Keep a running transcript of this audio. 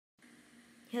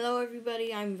Hello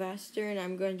everybody, I'm Vaster and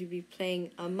I'm going to be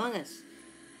playing Among Us.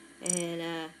 And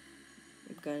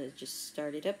I'm gonna just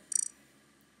start it up.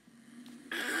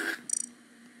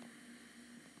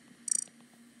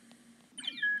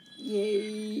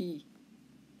 Yay!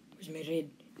 Where's my red?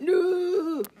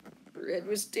 No! Red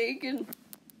was taken.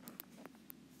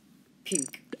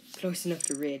 Pink. Close enough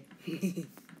to red.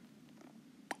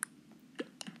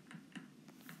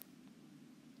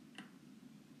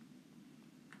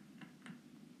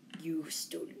 You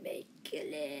stole my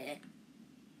killer.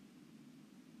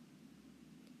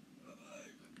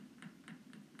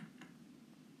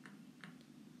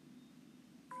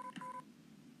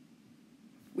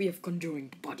 We have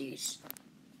conjoined bodies.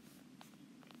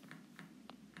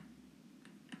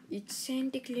 It's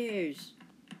Santa Claus.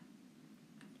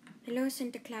 Hello,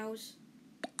 Santa Claus.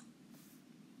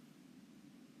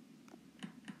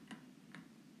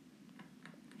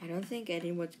 I don't think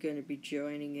anyone's gonna be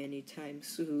joining anytime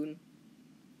soon.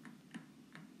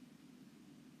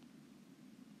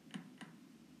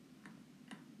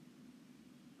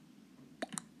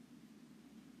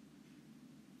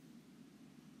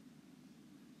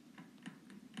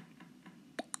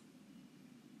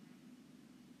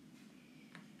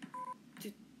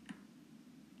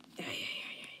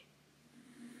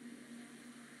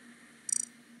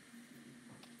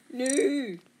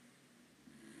 No!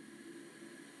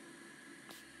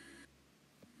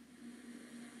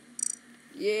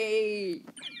 Yay!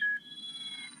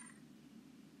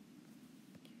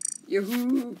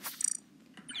 Yahoo!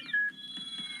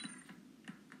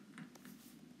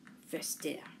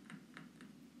 Vester.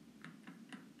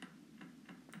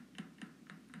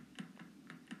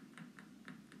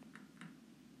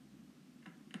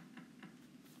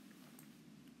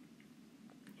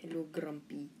 Hello,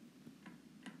 Grumpy.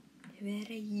 Where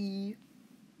are you?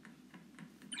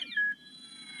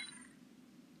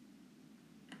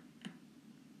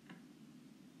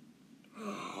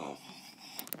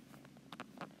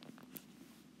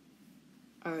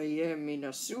 I am in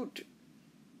a suit.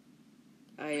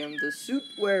 I am the suit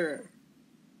wearer.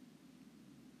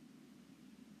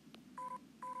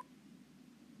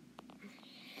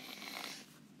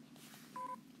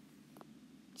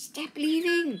 Stop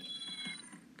leaving!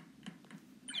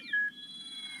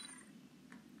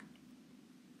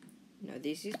 No,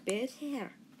 this is bad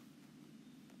hair.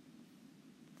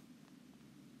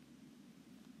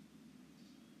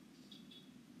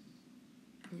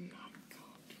 Oh my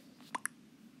god.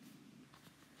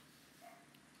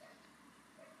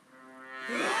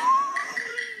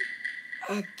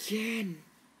 Again.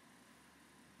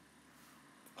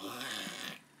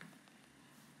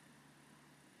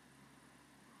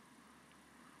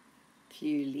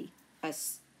 Clearly,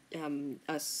 us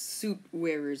suit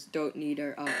wearers don't need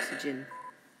our oxygen.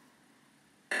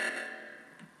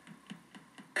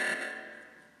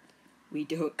 We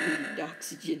don't need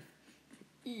oxygen.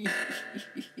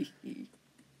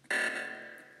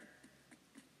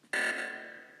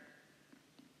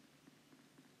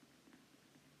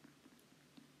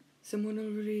 Someone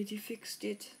already fixed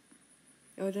it.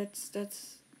 Oh, that's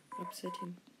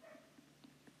upsetting.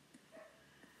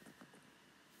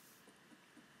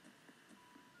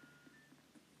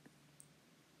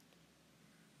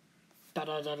 Da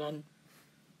da da da.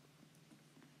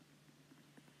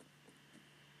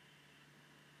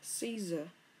 Caesar.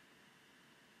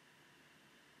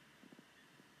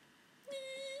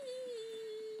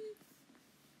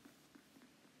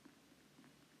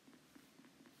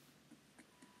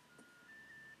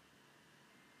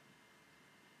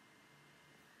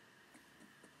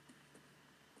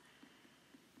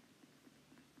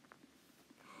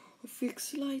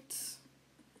 Fix lights.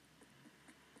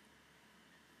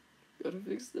 Gotta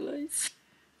fix the lights.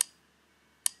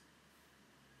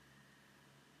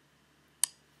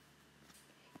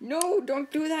 No, don't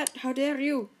do that. How dare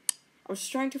you? I was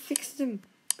trying to fix them.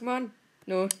 Come on.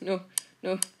 No, no,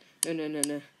 no, no, no, no,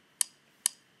 no.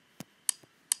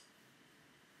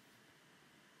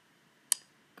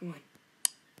 Come on.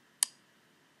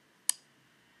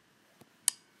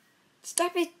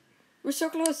 Stop it. We're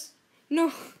so close.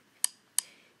 No.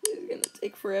 This is gonna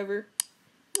take forever.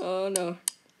 Oh, no.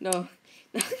 No.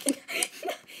 No.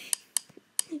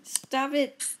 Stop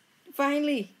it.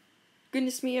 Finally.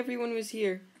 Goodness me, everyone was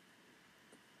here.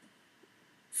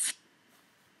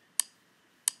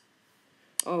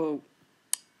 Oh.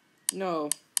 No.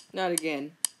 Not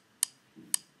again.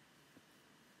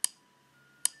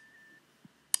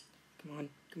 Come on.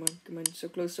 Come on. Come on. So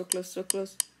close. So close. So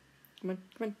close. Come on.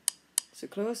 Come on. So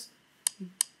close.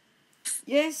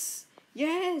 Yes.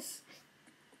 Yes.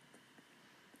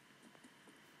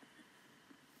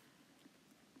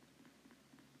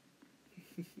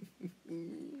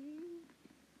 one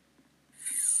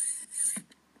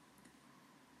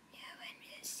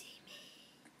will see me.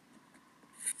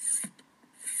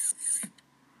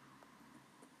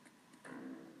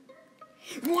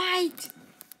 White!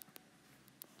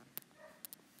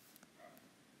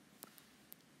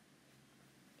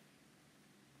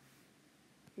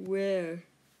 Where?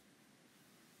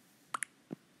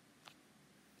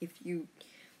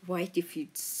 White, if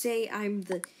you'd say I'm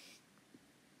the...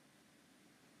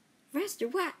 Master,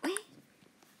 what? Wait.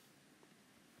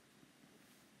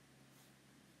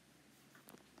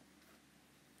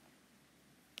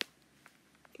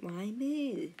 Why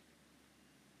me?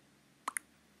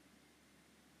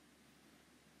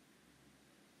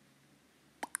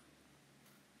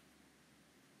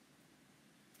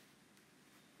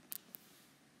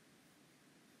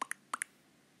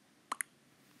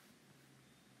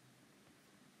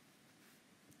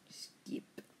 Skip.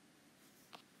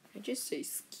 I just say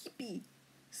skippy.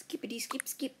 Skippity skip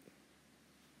skip.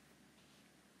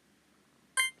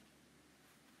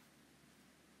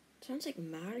 Sounds like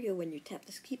Mario when you tap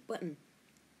the skip button.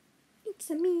 It's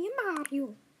a me,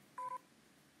 Mario.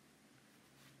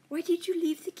 Why did you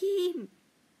leave the game?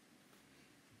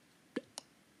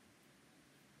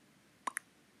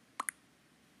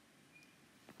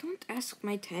 Don't ask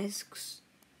my tasks.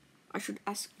 I should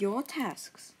ask your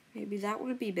tasks. Maybe that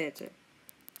will be better.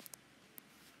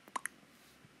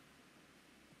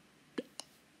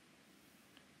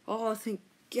 Oh, thank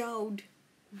God.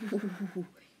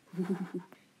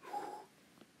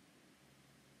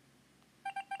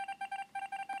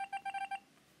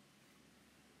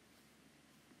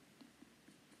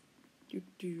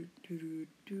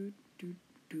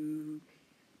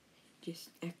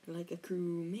 Just act like a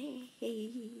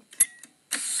crewmate.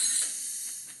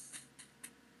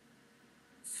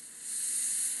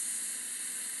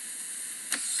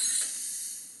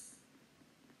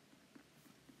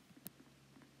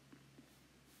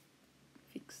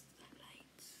 Fix the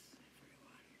lights,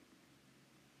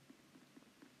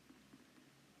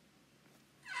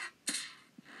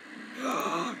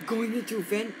 everyone. Going into a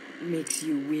vent makes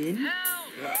you win. Help!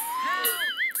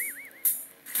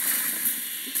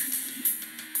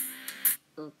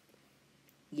 Help!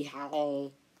 Yeah.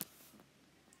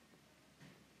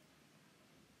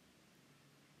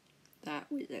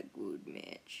 That was a good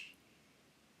match.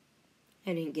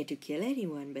 I didn't get to kill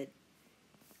anyone, but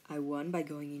I won by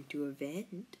going into a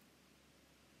vent.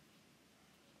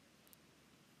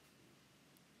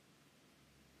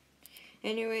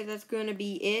 Anyway, that's gonna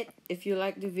be it. If you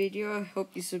liked the video, I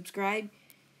hope you subscribe.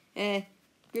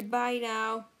 Goodbye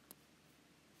now.